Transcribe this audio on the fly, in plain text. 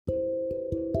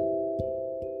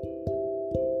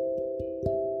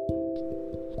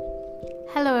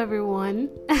Hello everyone.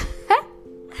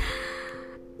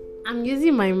 I'm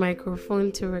using my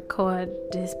microphone to record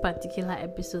this particular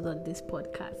episode of this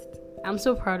podcast. I'm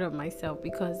so proud of myself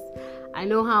because I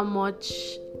know how much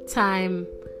time,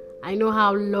 I know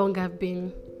how long I've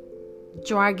been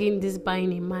dragging this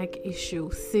buying a mic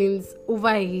issue since over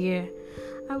a year.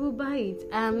 I will buy it.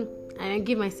 And I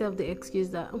give myself the excuse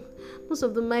that most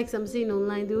of the mics I'm seeing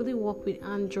online, they only work with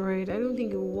Android. I don't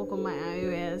think it will work on my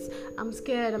iOS. I'm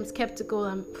scared, I'm skeptical,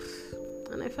 and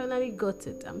I finally got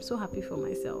it. I'm so happy for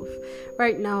myself.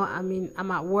 Right now,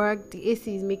 I'm at work. The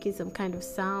AC is making some kind of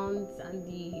sounds and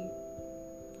the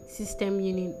system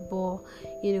unit, but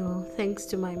thanks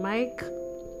to my mic,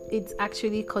 it's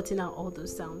actually cutting out all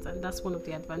those sounds, and that's one of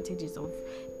the advantages of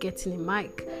getting a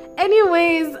mic.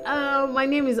 Anyways, my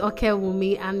name is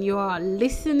Okewumi, and you are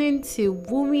listening to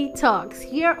Wumi Talks.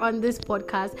 Here on this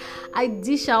podcast, I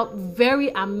dish out very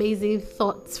amazing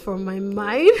thoughts from my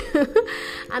mind,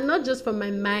 and not just from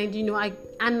my mind. I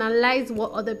analyze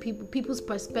what other people's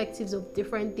perspectives of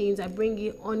different things. I bring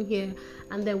it on here,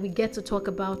 and then we get to talk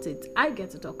about it. I get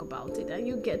to talk about it, and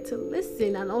you get to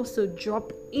listen and also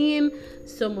drop in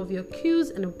some of your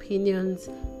cues and opinions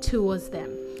towards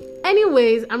them.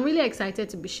 Anyways, I'm really excited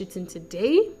to be shooting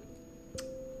today.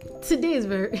 Today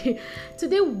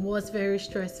was very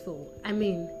stressful. I'm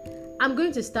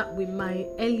going to start with my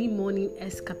early morning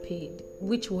escapade,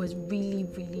 which was really,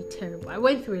 really terrible. I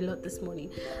went through a lot this morning,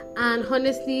 and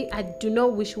honestly, I do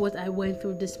not wish what I went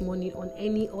through this morning on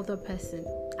any other person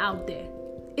out there.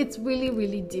 It's really,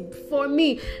 really deep for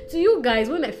me. To you guys,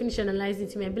 when I finish analyzing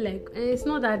it, you might be like, it's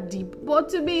not that deep. But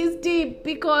to me, it's deep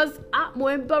because I'm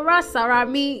embarrassed,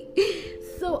 me.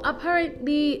 So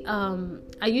apparently,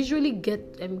 I usually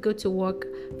go to work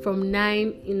from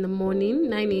 9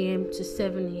 a.m. to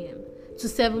 7 a.m. to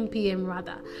 7 p.m.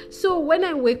 rather. So when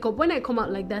I come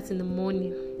out like that in the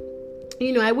morning,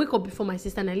 I wake up before my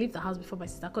sister and I leave the house before my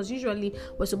sister, because usually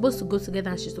we're supposed to go together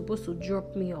and she's supposed to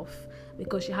drop me off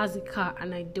because she has a car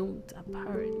and I don't,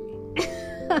 apparently.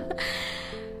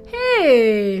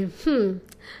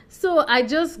 So I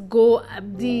just go.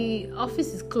 The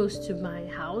office is close to my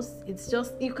house. It's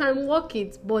just, you can walk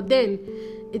it, but then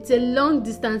it's a long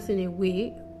distance in a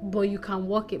way, but you can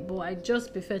walk it. But I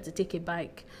just prefer to take a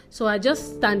bike. So I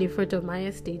just stand in front of my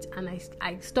estate and I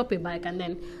stop a bike, and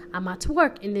then I'm at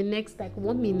work in the next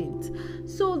 1 minute.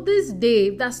 So this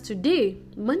day, that's today,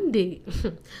 Monday,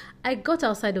 I got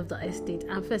outside of the estate,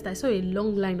 and first I saw a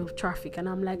long line of traffic, and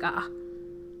I'm like,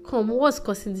 come, what's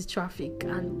causing this traffic?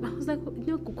 And I was like,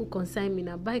 Kuku consign me,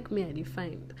 now bike me, I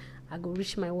find I go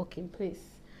reach my working place.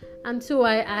 And so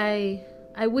I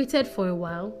waited for a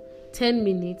while, 10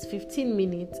 minutes, 15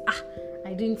 minutes.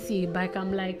 I didn't see a bike.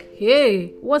 I'm like,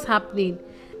 hey, what's happening?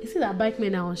 Is it that bike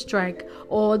men are on strike,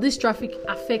 or this traffic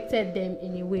affected them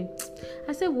in a way?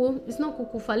 I said, well, it's not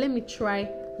kukufa. Let me try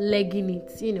legging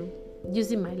it,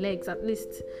 using my legs at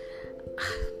least.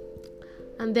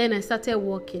 And then I started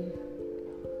walking.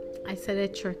 I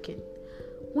started trekking.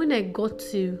 When I got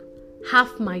to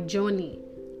halfway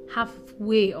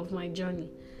of my journey,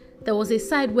 there was a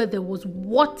side where there was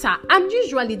water, and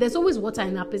usually there's always water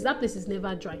in that place. That place is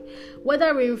never dry,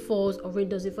 whether rain falls or rain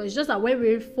doesn't fall. It's just that when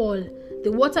rain falls,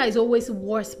 the water is always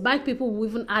worse. Bike people will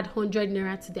even add 100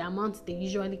 naira to the amount they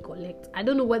usually collect. I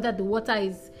don't know whether the water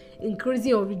is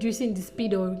increasing or reducing the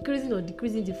speed, or increasing or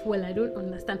decreasing the fuel. I don't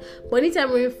understand. But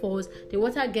anytime rain falls, the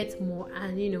water gets more,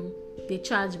 and they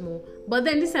charge more. But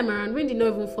then this time around, rain did not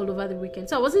even fall over the weekend,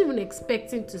 so I wasn't even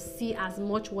expecting to see as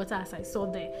much water as I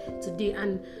saw there today.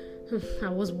 And I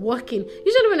was walking.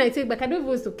 Usually when I take back, I don't even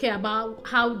want to care about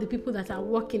how the people that are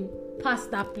walking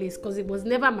past that place, because it was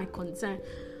never my concern.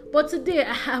 But today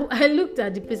I looked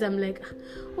at the place. I'm like,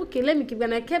 okay, let me keep.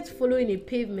 And I kept following a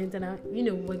pavement, and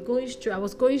we're going straight. I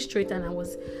was going straight, and I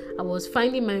was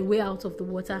finding my way out of the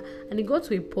water. And it got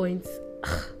to a point.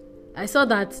 I saw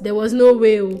that there was no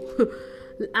way.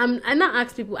 I now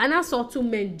asked people. I now saw two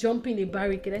men jumping a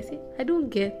barricade. I said, I don't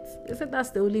get. They said that's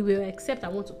the only way, except I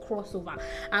want to cross over.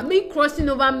 And me crossing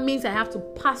over means I have to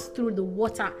pass through the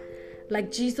water,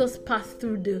 like Jesus passed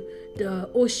through the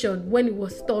ocean when it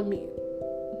was stormy.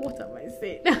 What am I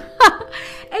saying?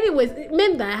 Anyways, it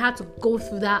meant that I had to go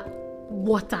through that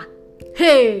water.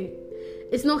 Hey,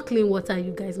 it's not clean water,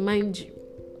 you guys, mind you.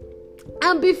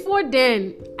 And before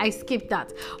then, I skipped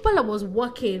that. While I was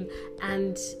walking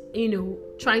and,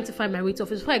 trying to find my way to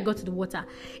office, before I got to the water,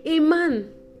 a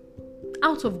man,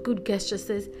 out of good gesture,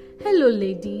 says, hello,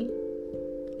 lady.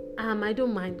 I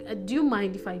don't mind. Do you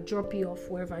mind if I drop you off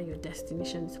wherever your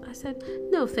destination is? I said,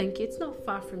 no, thank you. It's not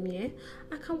far from here.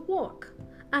 I can walk.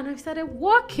 And I started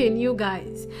walking, you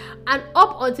guys. And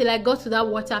up until I got to that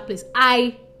water place,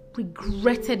 I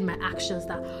regretted my actions.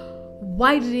 That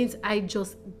why didn't I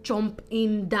just jump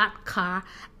in that car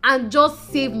and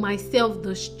just save myself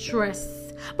the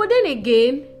stress? But then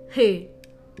again, hey,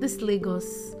 this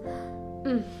Lagos,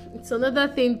 it's another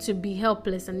thing to be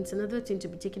helpless, and it's another thing to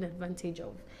be taken advantage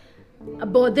of.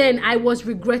 But then I was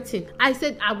regretting. I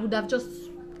said I would have just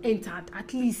entered.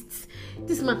 At least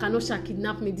this man cannot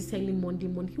kidnap me this early Monday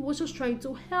morning. He was just trying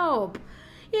to help.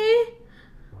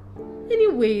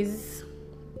 Anyways,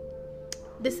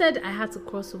 they said I had to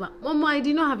cross over. Mama, I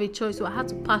did not have a choice, so I had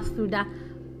to pass through that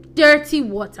dirty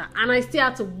water, and I still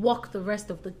had to walk the rest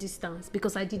of the distance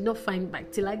because I did not find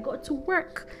bike till I got to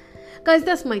work. Guys,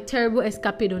 that's my terrible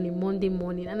escapade on a Monday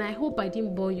morning, and I hope I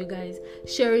didn't bore you guys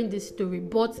sharing this story.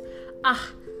 But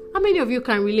how many of you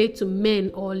can relate to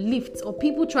men or lifts or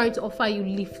people trying to offer you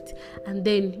lift, and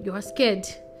then you're scared,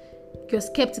 you're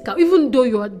skeptical, even though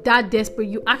you're that desperate,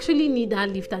 you actually need that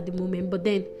lift at the moment, but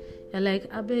then you're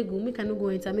like, I beg, we cannot go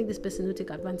enter, make this person not take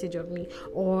advantage of me,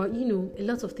 or a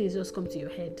lot of things just come to your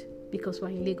head because we're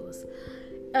in Lagos.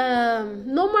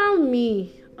 Normal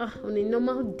me, on a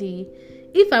normal day,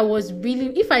 if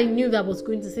I knew that I was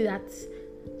going to see that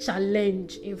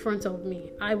challenge in front of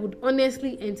me, I would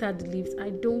honestly enter the lift. I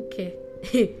don't care.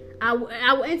 I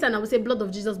will enter and I will say, blood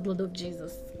of Jesus, blood of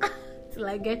Jesus. Till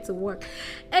I get to work.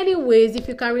 Anyways, if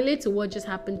you can relate to what just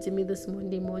happened to me this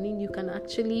Monday morning, you can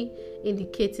actually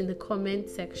indicate in the comment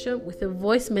section with a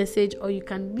voice message, or you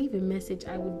can leave a message.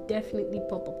 I would definitely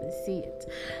pop up and see it.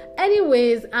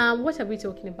 Anyways, what are we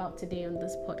talking about today on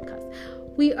this podcast?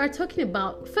 We are talking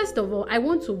about, first of all, I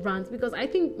want to rant because I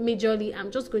think majorly I'm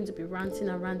just going to be ranting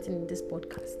in this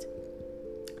podcast.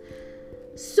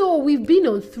 So we've been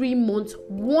on 3 months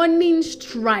warning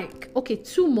strike. Okay,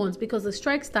 2 months because the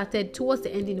strike started towards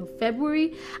the ending of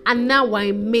February and now we're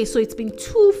in May. So it's been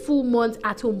 2 full months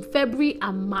at home, February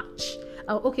and March.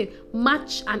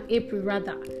 March and April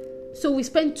rather. So we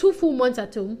spent 2 full months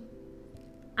at home,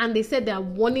 and they said they are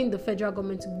warning the federal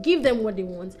government to give them what they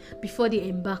want before they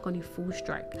embark on a full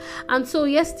strike. And so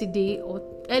yesterday or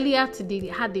earlier today, they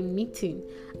had a meeting,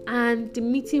 and the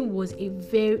meeting was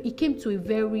it came to a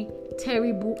very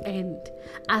terrible end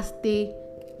as they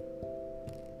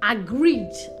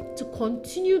agreed to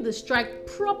continue the strike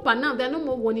proper. Now they're no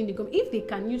more warning the government. If they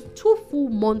can use 2 full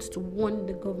months to warn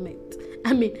the government,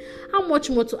 I mean, how much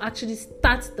more to actually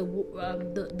start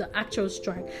the actual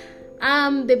strike?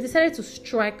 They've decided to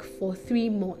strike for 3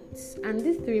 months, and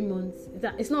these 3 months,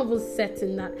 it's not even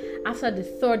certain that after the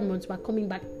 3rd month we're coming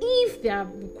back if their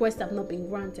requests have not been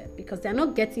granted, because they're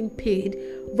not getting paid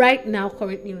right now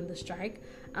currently on the strike.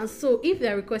 And so if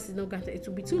their request is not granted, it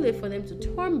will be too late for them to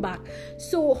turn back.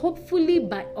 So hopefully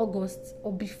by August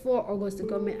or before August, the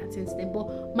government attends them.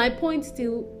 But my point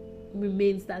still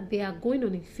remains that they are going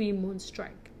on a 3-month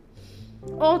strike.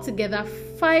 Altogether,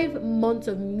 5 months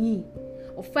of me,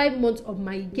 or 5 months of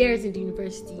my years in the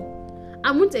university,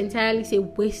 I won't entirely say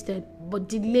wasted, but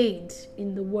delayed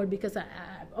in the word, because I'm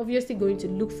obviously going to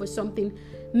look for something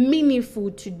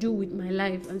meaningful to do with my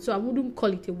life, and so I wouldn't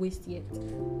call it a waste yet.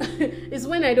 It's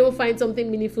when I don't find something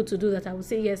meaningful to do that I will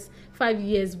say yes, 5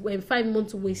 years and 5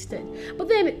 months wasted. But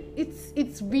then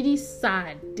it's really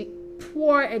sad. The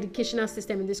poor educational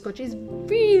system in this country is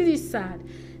really sad,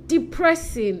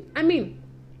 depressing. I mean,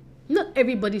 not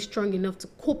everybody's strong enough to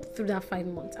cope through that 5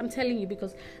 months. I'm telling you,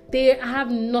 because they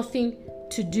have nothing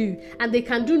to do and they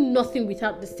can do nothing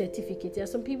without the certificate. There are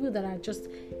some people that are just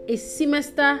a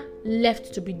semester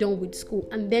left to be done with school,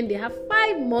 and then they have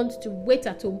 5 months to wait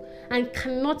at home and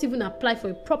cannot even apply for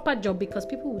a proper job because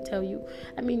people will tell you,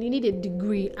 I mean, you need a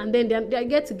degree, and then they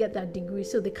get that degree,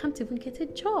 so they can't even get a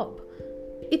job.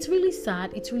 It's really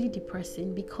sad. It's really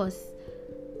depressing because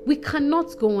we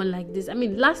cannot go on like this. I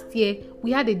mean, last year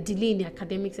we had a delay in the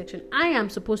academic section. I am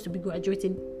supposed to be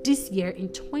graduating this year in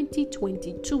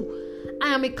 2022.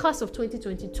 I am a class of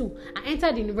 2022. I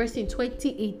entered university in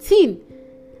 2018.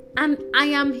 And I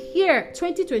am here,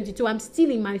 2022. I'm still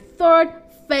in my third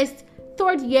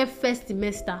year first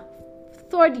semester.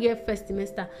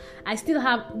 I still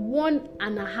have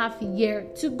 1.5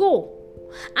 years to go.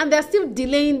 And they're still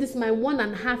delaying this, my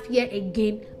 1.5 year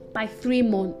again, by 3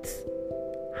 months.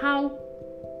 How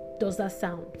does that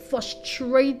sound?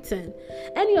 Frustrating.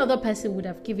 Any other person would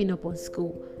have given up on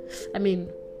school. I mean,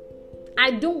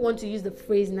 I don't want to use the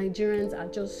phrase Nigerians are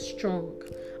just strong,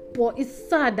 but it's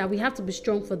sad that we have to be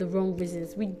strong for the wrong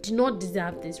reasons. We do not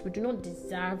deserve this. We do not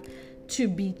deserve to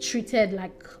be treated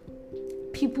like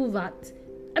people that,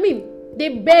 I mean,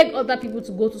 they beg other people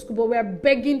to go to school, but we're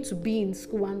begging to be in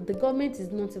school, and the government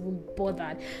is not even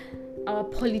bothered. Our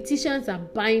politicians are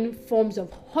buying forms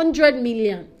of 100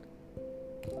 million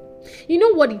You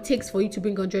know what it takes for you to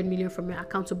bring 100 million from your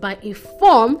account? To buy a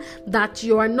form that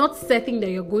you are not certain that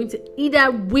you're going to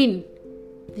either win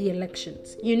the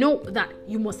elections. You know that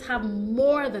you must have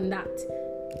more than that.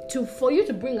 For you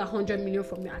to bring 100 million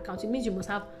from your account, it means you must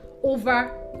have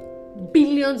over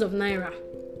billions of naira.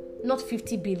 Not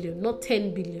 50 billion, not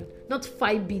 10 billion, not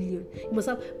 5 billion. You must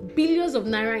have billions of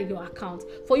naira in your account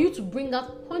for you to bring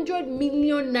out 100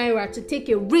 million naira to take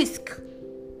a risk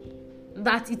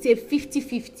that it's a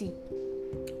 50-50.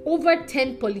 Over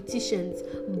 10 politicians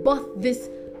bought this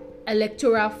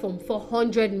electoral form for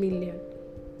 100 million.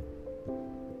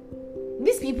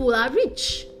 These people are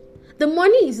rich. The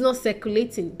money is not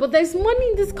circulating, but there's money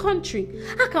in this country.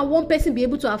 How can one person be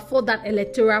able to afford that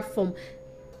electoral form?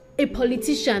 A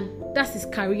politician, that's his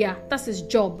career, that's his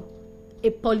job. A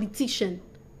politician.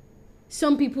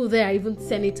 Some people there are even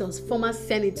senators, former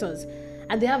senators,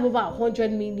 and they have over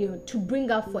 100 million to bring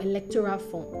out for electoral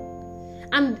form.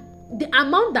 And the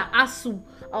amount that ASU,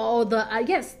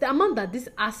 the amount that these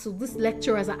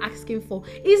lecturers are asking for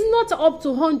is not up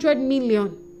to 100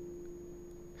 million.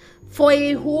 For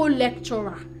a whole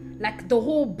lecturer, like the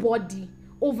whole body,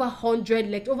 over 500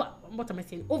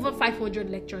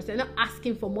 lecturers. They're not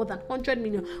asking for more than 100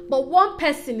 million. But one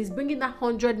person is bringing that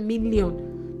 100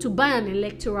 million to buy an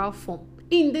electoral form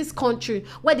in this country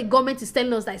where the government is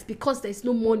telling us that it's because there's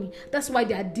no money. That's why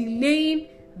they are delaying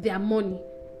their money.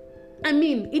 I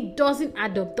mean, it doesn't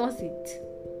add up, does it?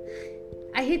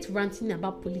 I hate ranting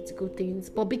about political things,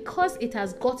 but because it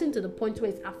has gotten to the point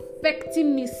where it's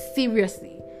affecting me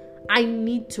seriously, I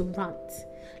need to rant.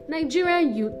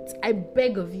 Nigerian youth, I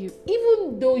beg of you,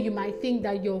 even though you might think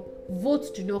that your votes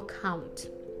do not count,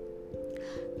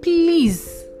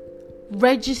 please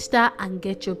register and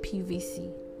get your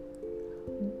PVC.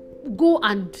 Go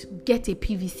and get a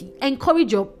PVC.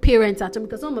 Encourage your parents at home,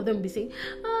 because some of them will be saying,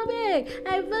 "Oh,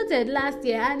 I voted last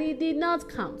year and it did not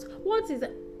count." What is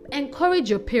it? Encourage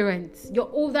your parents, your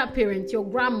older parents, your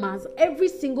grandmas, every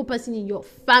single person in your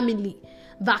family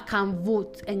that can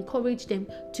vote. Encourage them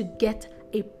to get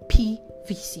a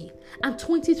PVC. And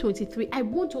 2023, I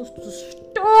want us to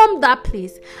storm that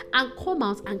place and come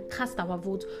out and cast our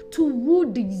vote to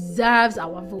who deserves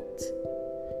our vote.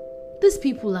 These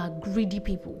people are greedy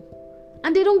people,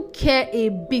 and they don't care a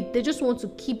bit. They just want to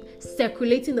keep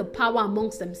circulating the power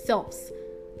amongst themselves.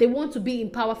 They want to be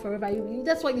in power forever.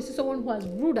 That's why you see someone who has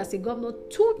ruled as a governor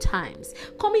 2 times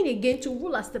coming again to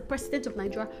rule as the president of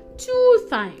Nigeria 2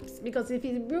 times. Because if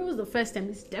he rules the first time,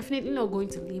 he's definitely not going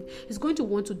to leave. He's going to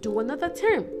want to do another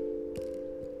term.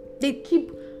 They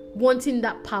keep wanting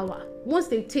that power. Once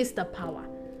they taste the power,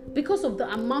 because of the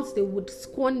amounts they would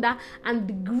squander and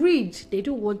the greed, they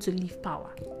don't want to leave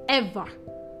power ever.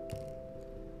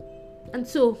 And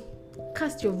so,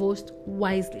 cast your vote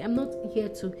wisely. I'm not here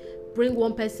to bring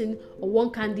one person or one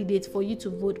candidate for you to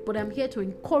vote, but I'm here to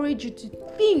encourage you to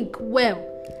think well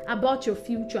about your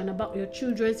future and about your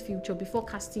children's future before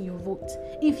casting your vote,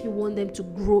 if you want them to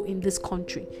grow in this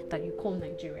country that you call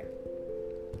Nigeria.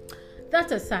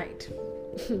 That aside,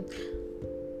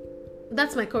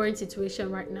 that's my current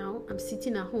situation right now. I'm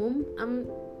sitting at home.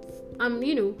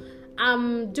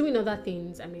 I'm doing other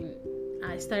things. I mean,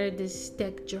 I started this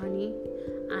tech journey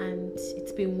and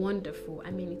it's been wonderful.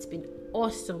 I mean, it's been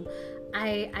awesome.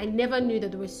 I never knew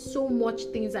that there were so much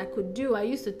things I could do. I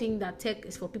used to think that tech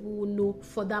is for people who know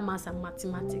further maths and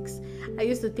mathematics. I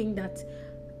used to think that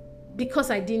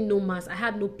because I didn't know maths, I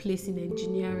had no place in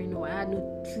engineering, or I had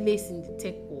no place in the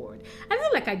tech world. I feel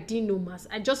like I didn't know maths.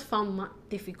 I just found math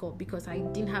difficult because I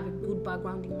didn't have a good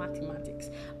background in mathematics.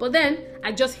 But then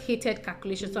I just hated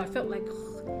calculation, so I felt like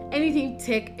anything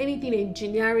tech, anything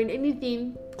engineering,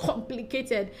 anything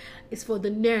complicated is for the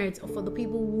nerds or for the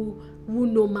people who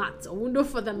know maths or who know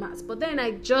further maths. But then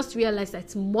I just realized that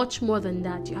it's much more than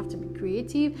that. You have to be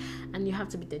creative and you have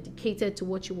to be dedicated to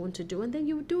what you want to do, and then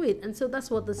you do it. And so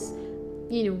that's what this,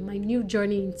 my new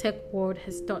journey in tech world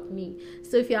has taught me.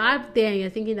 So if you're out there and you're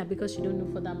thinking that because you don't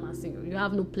know further maths, you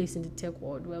have no place in the tech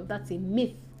world, well, that's a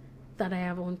myth that I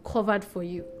have uncovered for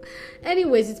you.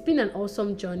 Anyways, it's been an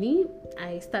awesome journey.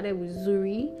 I started with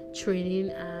Zuri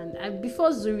training, and before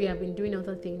Zuri, I've been doing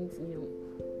other things,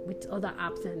 with other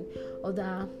apps and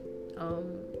other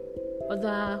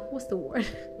what's the word?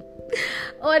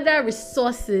 Other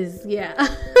resources, yeah.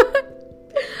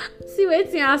 See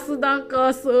waiting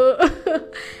so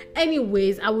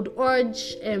anyways, I would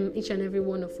urge each and every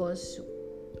one of us,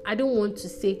 I don't want to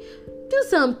say do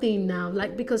something now,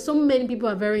 like, because so many people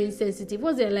are very insensitive.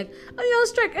 Once they're like, oh, you're on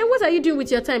strike, and what are you doing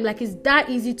with your time? Like, it's that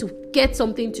easy to get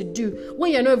something to do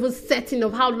when you're not even certain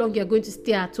of how long you're going to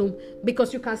stay at home,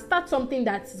 because you can start something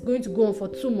that's going to go on for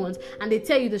 2 months and they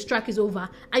tell you the strike is over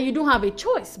and you don't have a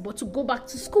choice but to go back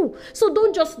to school. So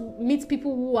don't just meet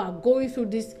people who are going through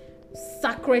this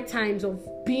sacred times of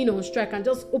being on strike and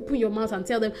just open your mouth and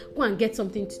tell them, go and get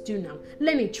something to do now,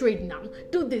 learn a trade now,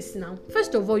 do this now.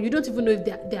 First of all, you don't even know if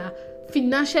they are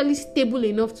financially stable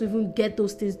enough to even get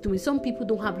those things doing. Some people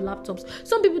don't have laptops,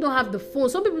 some people don't have the phone,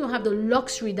 some people don't have the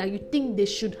luxury that you think they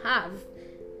should have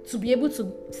to be able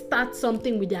to start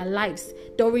something with their lives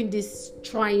during these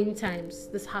trying times.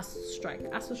 This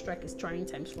ASU strike is trying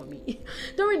times for me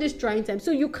during this trying time.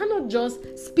 So you cannot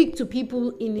just speak to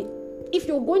people if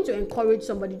you're going to encourage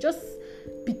somebody, just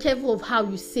be careful of how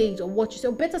you say it or what you say.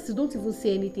 Or better still, don't even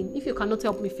say anything. If you cannot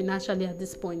help me financially at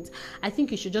this point, I think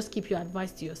you should just keep your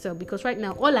advice to yourself, because right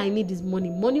now all I need is money.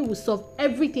 Money will solve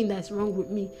everything that's wrong with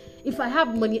me. If I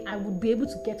have money, I would be able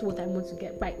to get what I want to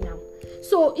get right now.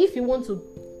 So if you want to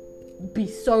be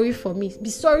sorry for me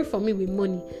with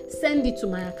money, send it to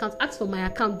my account, ask for my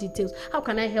account details. How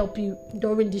can I help you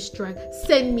during this strike?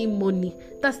 Send me money.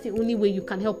 That's the only way you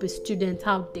can help a student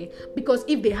out there, because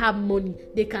if they have money,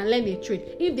 they can learn a trade.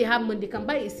 If they have money, they can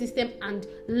buy a system and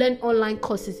learn online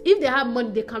courses. If they have money,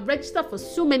 they can register for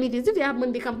so many things. If they have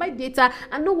money, they can buy data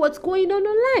and know what's going on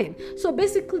online. So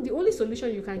basically, the only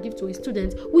solution you can give to a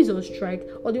student who is on strike,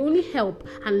 or the only help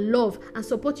and love and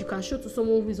support you can show to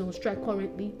someone who is on strike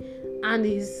currently and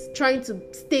is trying to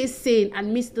stay sane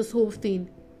and miss this whole thing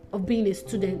of being a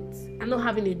student and not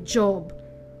having a job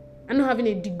and not having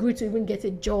a degree to even get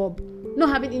a job, not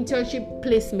having internship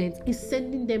placement, is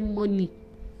sending them money.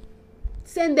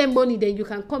 Send them money, then you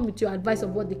can come with your advice of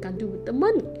what they can do with the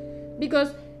money.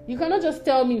 Because you cannot just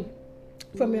tell me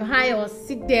from your high, or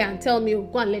sit there and tell me, oh,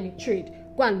 go and learn a trade,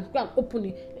 go and open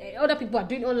it. Other people are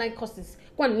doing online courses,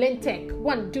 go and learn tech, go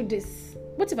and do this.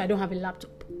 What if I don't have a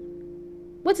laptop?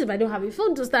 What if I don't have a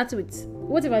phone to start with?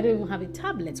 What if I don't even have a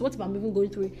tablet? What if I'm even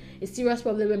going through a serious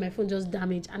problem where my phone just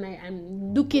damaged and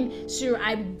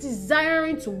I'm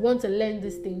desiring to want to learn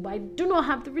this thing, but I do not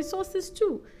have the resources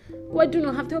to, or I do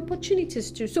not have the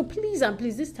opportunities to. So please and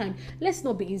please, this time, let's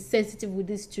not be insensitive with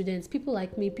these students. People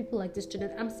like me, people like this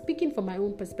student. I'm speaking from my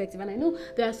own perspective, and I know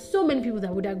there are so many people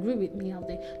that would agree with me out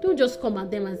there. Don't just come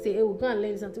at them and say, oh, go and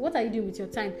learn something. What are you doing with your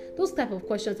time? Those type of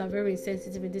questions are very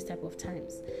insensitive in this type of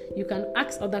times. You can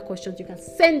ask other questions. You can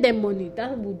send them money.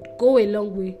 That would go a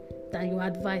long way than your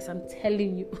advice, I'm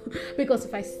telling you. Because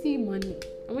if I see money,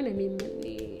 and when I mean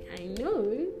money, I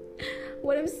know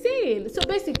what I'm saying. So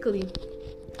basically,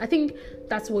 I think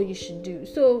that's what you should do.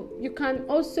 So you can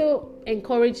also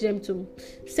encourage them to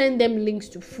send them links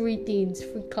to free things,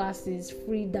 free classes,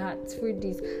 free that, free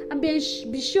this. And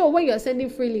be sure when you're sending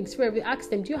free links, ask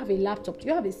them, do you have a laptop? Do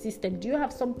you have a system? Do you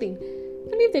have something?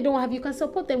 And if they don't have, you can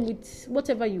support them with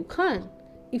whatever you can,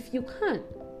 if you can.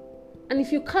 And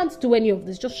if you can't do any of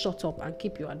this, just shut up and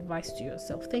keep your advice to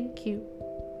yourself. Thank you.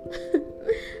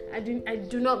 I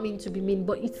do not mean to be mean,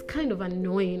 but it's kind of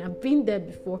annoying. I've been there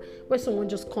before, where someone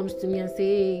just comes to me and say,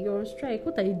 hey, you're on strike,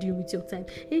 what are you doing with your time?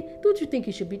 Hey, don't you think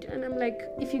you should be? And I'm like,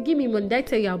 if you give me money, I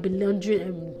tell you I'll be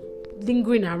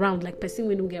lingering around like person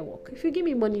when don't get work. If you give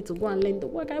me money to go and learn the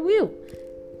work, I will.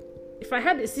 If I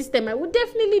had a system, I would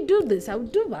definitely do this. I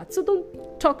would do that. So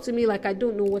don't talk to me like I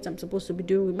don't know what I'm supposed to be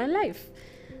doing with my life.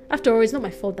 After all, it's not my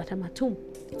fault that I'm at home.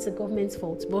 It's the government's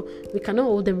fault. But we cannot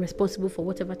hold them responsible for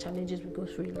whatever challenges we go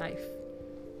through in life.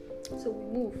 So we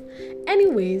move.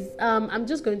 Anyways, I'm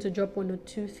just going to drop 1 or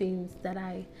 2 things that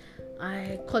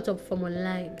I caught up from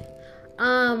online.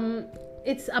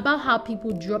 It's about how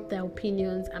people drop their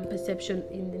opinions and perception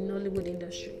in the Nollywood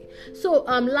industry. So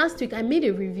last week I made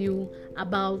a review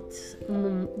about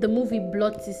the movie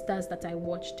Blood Sisters that I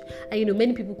watched, and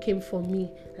many people came for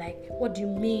me like, what do you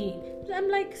mean? I'm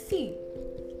like, see,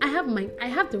 I have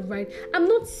the right. I'm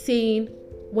not saying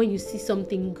when you see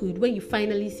something good, when you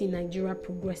finally see Nigeria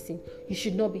progressing, you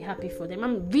should not be happy for them.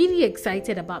 I'm really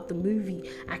excited about the movie.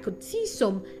 I could see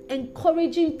some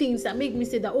encouraging things that make me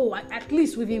say that, oh, at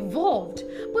least we've evolved.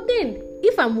 But then,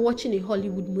 if I'm watching a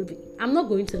Hollywood movie, I'm not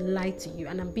going to lie to you,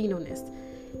 and I'm being honest.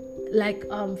 Like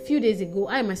a few days ago,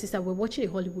 I and my sister were watching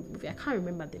a Hollywood movie. I can't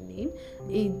remember the name.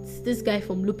 It's this guy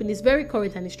from Lupin. It's very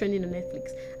current and it's trending on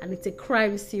Netflix, and it's a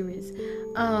crime series.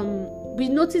 We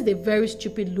noticed a very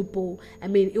stupid loophole. I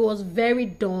mean, it was very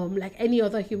dumb. Like any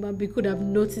other human being could have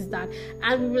noticed that.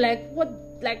 And we were like, what?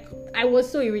 Like, I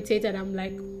was so irritated. I'm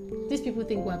like, these people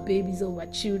think we're babies or we're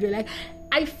children. Like,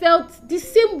 I felt the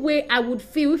same way I would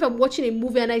feel if I'm watching a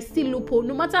movie and I see loophole,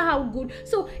 no matter how good.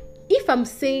 So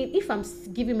if I'm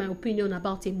giving my opinion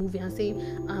about a movie and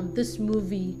saying this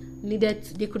movie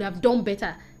they could have done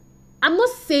better, I'm not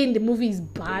saying the movie is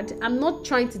bad. I'm not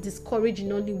trying to discourage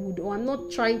Nollywood, or I'm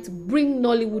not trying to bring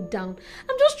Nollywood down.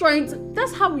 I'm just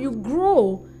that's how you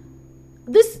grow.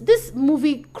 This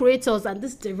movie creators and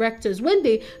these directors,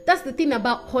 that's the thing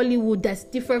about Hollywood that's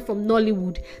different from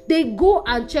Nollywood. They go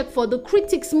and check for the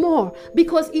critics more,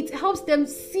 because it helps them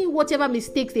see whatever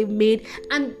mistakes they've made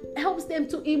and helps them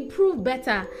to improve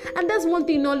better. And that's one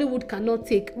thing Nollywood cannot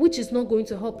take, which is not going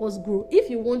to help us grow. If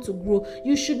you want to grow,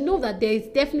 you should know that there is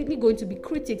definitely going to be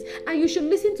critics, and you should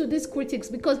listen to these critics,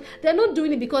 because they're not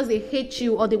doing it because they hate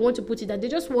you or they want to put it down. They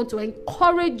just want to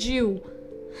encourage you.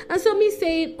 And so me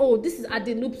saying, this is at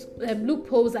the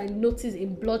loopholes I noticed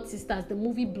in Blood Sisters, the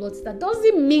movie Blood Sisters,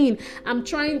 doesn't mean I'm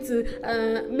trying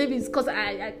to, maybe it's because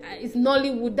it's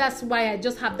Nollywood, that's why I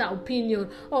just have that opinion.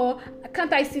 Or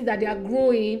can't I see that they are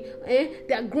growing?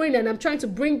 They are growing and I'm trying to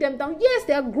bring them down. Yes,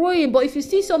 they are growing, but if you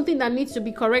see something that needs to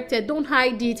be corrected, don't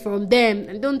hide it from them.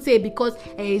 And don't say because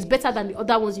it's better than the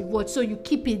other ones you've watched, so you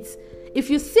keep it. If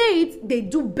you say it, they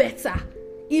do better.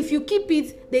 If you keep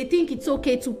it, they think it's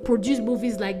okay to produce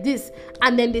movies like this,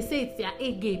 and then they say it's their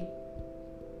A game.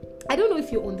 I don't know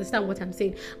if you understand what I'm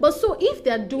saying. But so if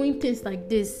they're doing things like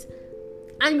this,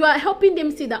 and you are helping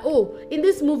them see that, in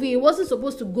this movie, it wasn't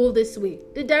supposed to go this way.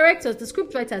 The directors, the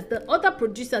scriptwriters, the other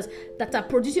producers that are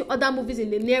producing other movies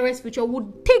in the nearest future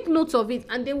would take note of it,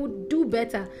 and they would do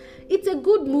better. It's a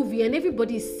good movie, and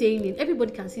everybody is saying it.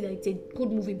 Everybody can see that it's a good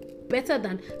movie, better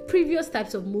than previous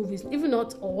types of movies. Even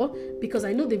not all, because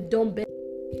I know they've done better.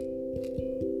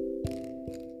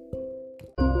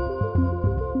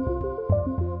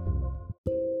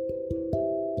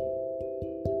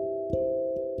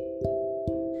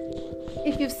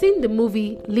 If you've seen the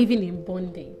movie Living in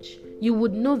Bondage, you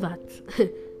would know that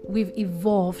we've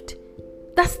evolved.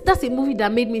 That's a movie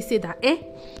that made me say that,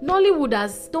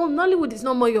 Nollywood is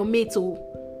no more your mate. Do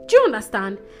you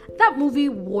understand? That movie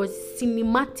was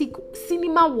cinema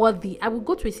worthy. I would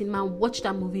go to a cinema and watch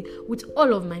that movie with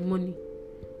all of my money,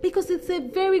 because it's a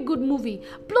very good movie.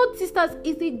 Blood Sisters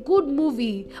is a good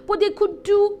movie, but they could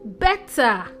do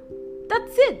better.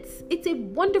 That's it. It's a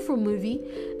wonderful movie.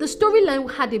 The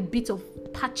storyline had a bit of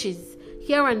patches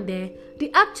here and there.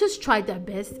 The actors tried their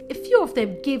best. A few of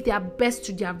them gave their best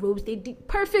to their roles. They did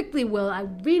perfectly well. I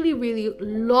really, really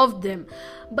loved them.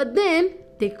 But then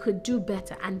they could do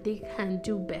better, and they can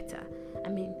do better. I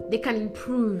mean, they can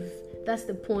improve. That's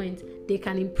the point. They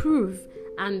can improve.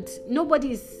 And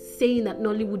nobody is saying that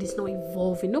Nollywood is not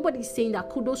evolving. Nobody is saying that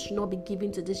kudos should not be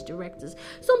given to these directors.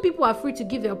 Some people are free to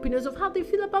give their opinions of how they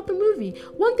feel about the movie.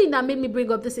 One thing that made me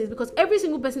bring up this is because every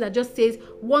single person that just says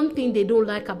one thing they don't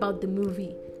like about the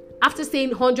movie, after saying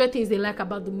 100 things they like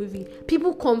about the movie,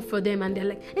 people come for them and they're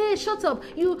like, hey, shut up.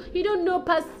 You don't know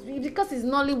because it's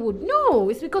Nollywood. No,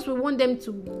 it's because we want them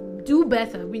to do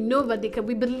better. We know that they can.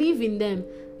 We believe in them.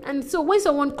 And so when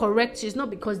someone corrects you, it's not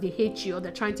because they hate you or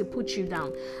they're trying to put you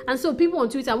down. And so people on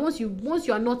Twitter, once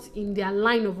you are not in their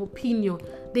line of opinion,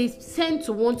 they tend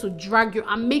to want to drag you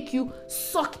and make you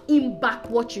suck in back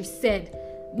what you said,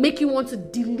 make you want to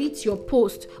delete your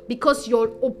post because your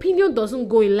opinion doesn't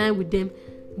go in line with them.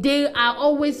 They are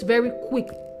always very quick.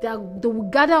 They will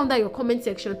gather under your comment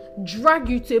section, drag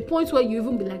you to a point where you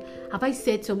even be like, have I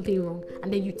said something wrong?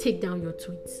 And then you take down your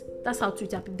tweets. That's how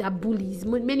Twitter people, they're bullies.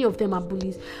 Many of them are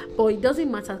bullies. But it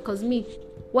doesn't matter, because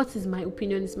what is my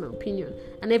opinion is my opinion.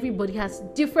 And everybody has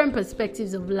different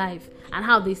perspectives of life and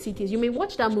how they see things. You may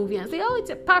watch that movie and say,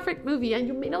 it's a perfect movie, and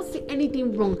you may not see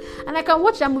anything wrong. And I can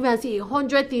watch that movie and see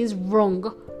 100 things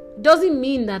wrong. Doesn't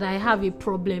mean that I have a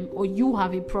problem or you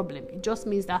have a problem. It just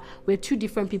means that we're two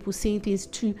different people seeing things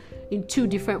in two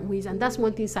different ways. And that's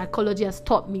one thing psychology has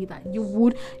taught me, that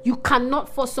you cannot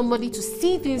force somebody to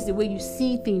see things the way you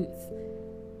see things.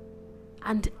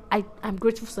 And I'm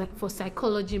grateful for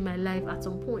psychology in my life at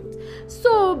some point.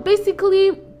 So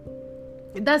basically,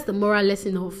 that's the moral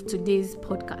lesson of today's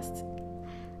podcast.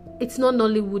 It's not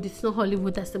Nollywood, it's not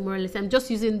Hollywood, that's the moral lesson. I'm just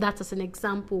using that as an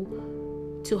example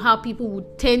to how people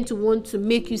would tend to want to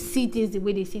make you see things the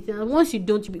way they see things. And once you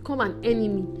don't, you become an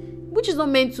enemy, which is not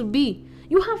meant to be.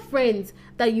 You have friends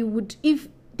that if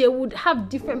they would have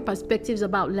different perspectives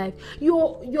about life.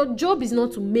 Your job is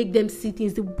not to make them see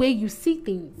things the way you see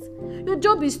things. Your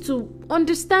job is to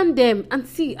understand them and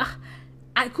see,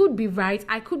 I could be right,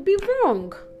 I could be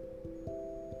wrong.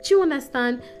 Do you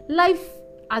understand? Life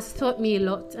has taught me a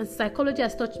lot, and psychology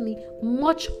has taught me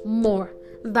much more,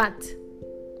 that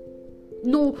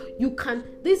no, you can,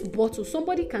 this bottle,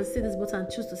 somebody can see this bottle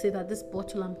and choose to say that this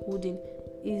bottle I'm holding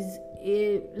is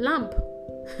a lamp.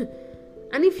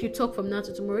 And if you talk from now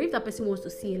to tomorrow, if that person wants to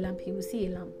see a lamp, he will see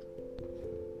a lamp.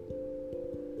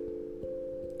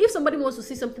 If somebody wants to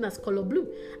see something that's color blue,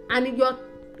 and you're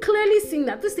clearly seeing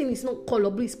that this thing is not color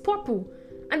blue, it's purple,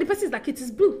 and the person is like, it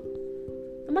is blue.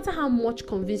 No matter how much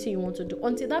convincing you want to do,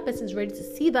 until that person is ready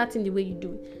to see that in the way you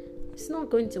do it, it's not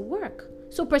going to work.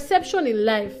 So perception in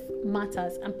life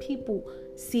matters, and people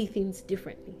see things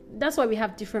differently. That's why we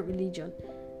have different religion.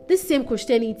 This same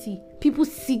Christianity, people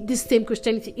see this same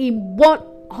Christianity in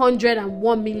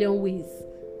 101 million ways.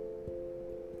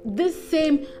 This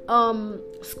same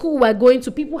school we're going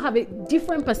to, people have a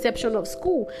different perception of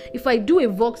school. If I do a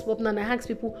vox pop and I ask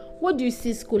people, what do you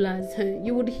see school as?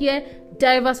 You would hear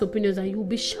diverse opinions, and you will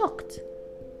be shocked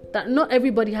that not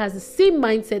everybody has the same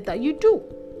mindset that you do.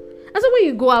 And so when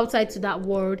you go outside to that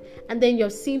world, and then you're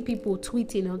seeing people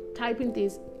tweeting or typing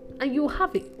things, and you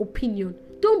have an opinion,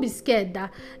 don't be scared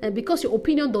that because your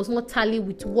opinion does not tally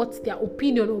with what their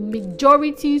opinion or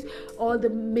majorities or the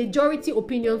majority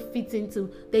opinion fits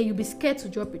into, then you'll be scared to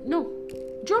drop it. No,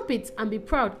 drop it and be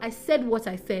proud. I said what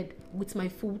I said with my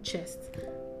full chest.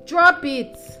 Drop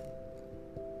it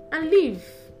and leave.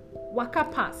 Waka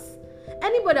pass.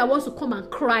 Anybody that wants to come and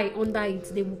cry under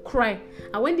it, they will cry.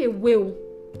 And when they will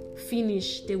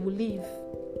finish, they will leave.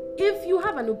 If you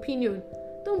have an opinion,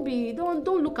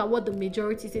 don't look at what the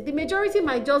majority say. The majority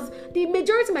might just be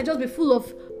full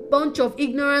of bunch of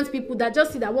ignorant people that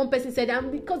just see that one person said,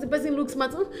 and because the person looks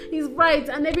smart, he's right,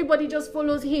 and everybody just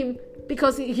follows him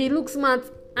because he looks smart.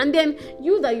 And then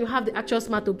you have the actual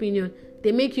smart opinion,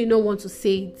 they make you not want to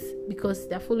say it because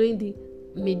they're following the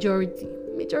majority.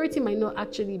 Majority might not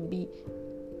actually be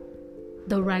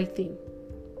the right thing.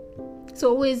 So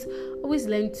always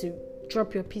learn to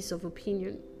drop your piece of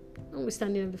opinion,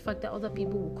 notwithstanding of the fact that other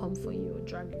people will come for you or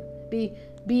drag you.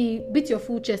 Beat your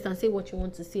full chest and say what you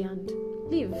want to say and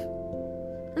leave.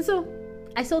 And so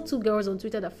I saw 2 girls on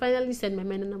Twitter that finally said my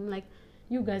mind, and I'm like,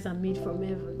 you guys are made from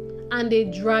heaven. And they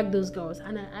dragged those girls,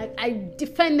 and I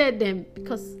defended them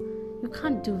because you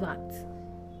can't do that.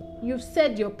 You've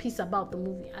said your piece about the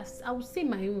movie. I will say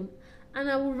my own, and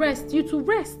I will rest. You to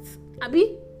rest,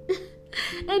 Abby.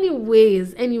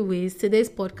 Anyways, today's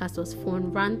podcast was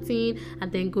fun, ranting and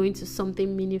then going to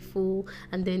something meaningful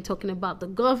and then talking about the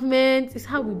government. It's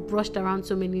how we brushed around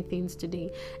so many things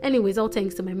today. Anyways, all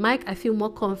thanks to my mic, I feel more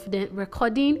confident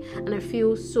recording, and I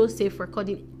feel so safe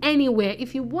recording anywhere.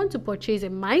 If you want to purchase a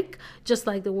mic just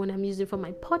like the one I'm using for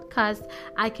my podcast,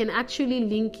 I can actually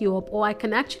link you up, or I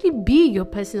can actually be your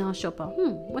personal shopper.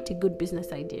 What a good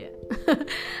business idea.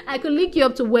 I could link you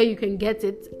up to where you can get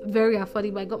it very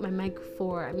affordable. I got my mic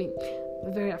for a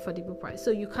very affordable price,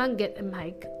 so you can get a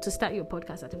mic to start your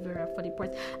podcast at a very affordable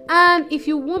price. And if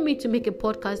you want me to make a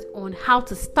podcast on how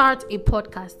to start a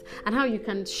podcast and how you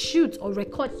can shoot or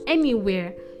record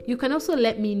anywhere, you can also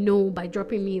let me know by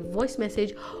dropping me a voice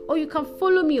message, or you can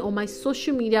follow me on my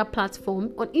social media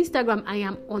platform. On Instagram, I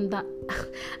am on the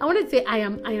I wanted to say I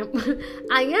am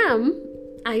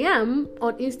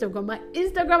on Instagram. My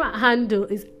Instagram handle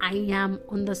is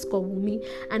IAM_Wumi,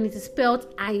 and it is spelled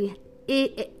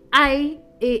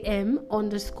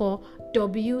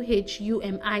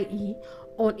IAM_WHUMIE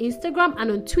on Instagram,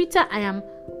 and on Twitter I am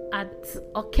at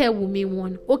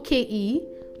Okewumi1,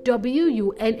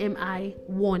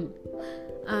 OKEWUNMI1.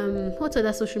 What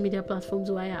other social media platforms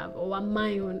do I have, or am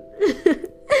I on?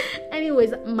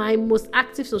 Anyways, my most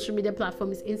active social media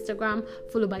platform is Instagram,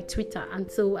 followed by Twitter.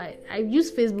 And so I use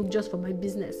Facebook just for my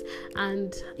business.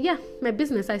 And yeah, my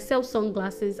business, I sell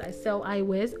sunglasses, I sell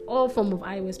eyewears, all form of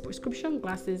eyewears, prescription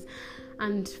glasses,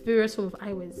 and various form of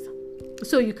eyewears.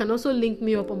 So you can also link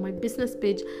me up on my business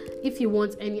page if you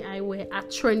want any eyewear at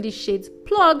Trendy Shades.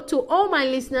 Plug to all my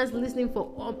listeners listening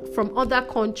from other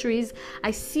countries.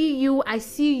 I see you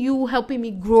helping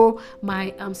me grow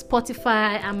my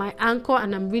Spotify and my Anchor,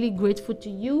 and I'm really grateful to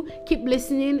you. Keep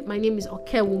listening. My name is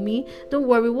Okewumi. Don't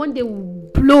worry, one day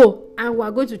we'll blow and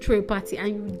we're going to throw a party, and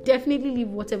you definitely leave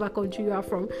whatever country you are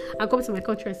from and come to my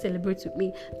country and celebrate with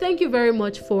me. Thank you very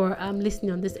much for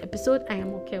listening on this episode. I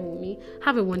am Okewumi.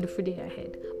 Have a wonderful day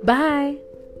ahead. Bye.